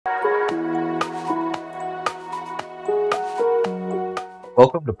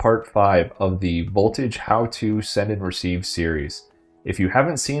Welcome to part 5 of the Voltage How to Send and Receive series. If you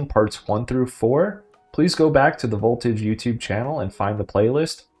haven't seen parts 1 through 4, please go back to the Voltage YouTube channel and find the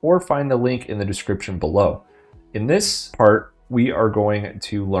playlist, or find the link in the description below. In this part, we are going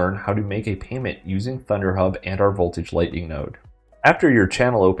to learn how to make a payment using Thunderhub and our Voltage Lightning node. After your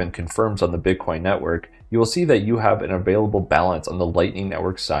channel open confirms on the Bitcoin network, you will see that you have an available balance on the Lightning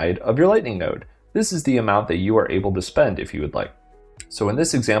Network side of your Lightning node. This is the amount that you are able to spend if you would like. So in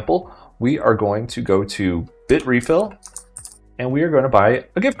this example, we are going to go to Bitrefill and we are going to buy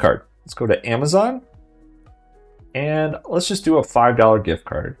a gift card. Let's go to Amazon and let's just do a $5 gift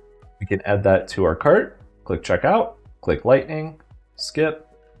card. We can add that to our cart, click checkout, click Lightning, skip,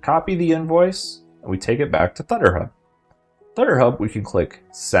 copy the invoice, and we take it back to Thunderhub. Thunderhub, we can click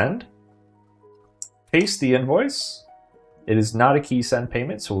send, paste the invoice. It is not a key send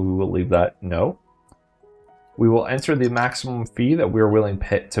payment, so we will leave that no. We will enter the maximum fee that we are willing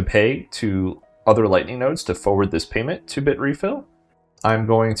to pay to other Lightning nodes to forward this payment to Bitrefill. I'm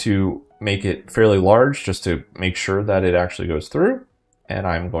going to make it fairly large just to make sure that it actually goes through, and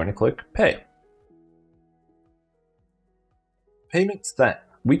I'm going to click pay. Payment sent.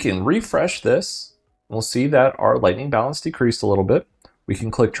 We can refresh this. We'll see that our Lightning balance decreased a little bit. We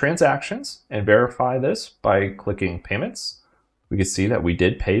can click transactions and verify this by clicking payments. We can see that we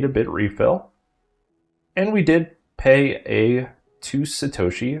did pay to Bitrefill. And we did pay a 2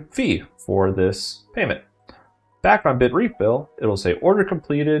 Satoshi fee for this payment. Back on Bitrefill, it'll say order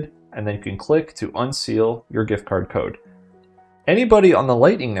completed, and then you can click to unseal your gift card code. Anybody on the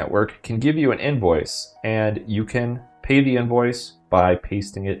Lightning Network can give you an invoice, and you can pay the invoice by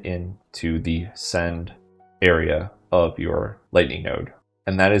pasting it into the send area of your Lightning node.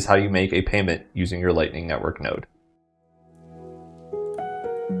 And that is how you make a payment using your Lightning Network node.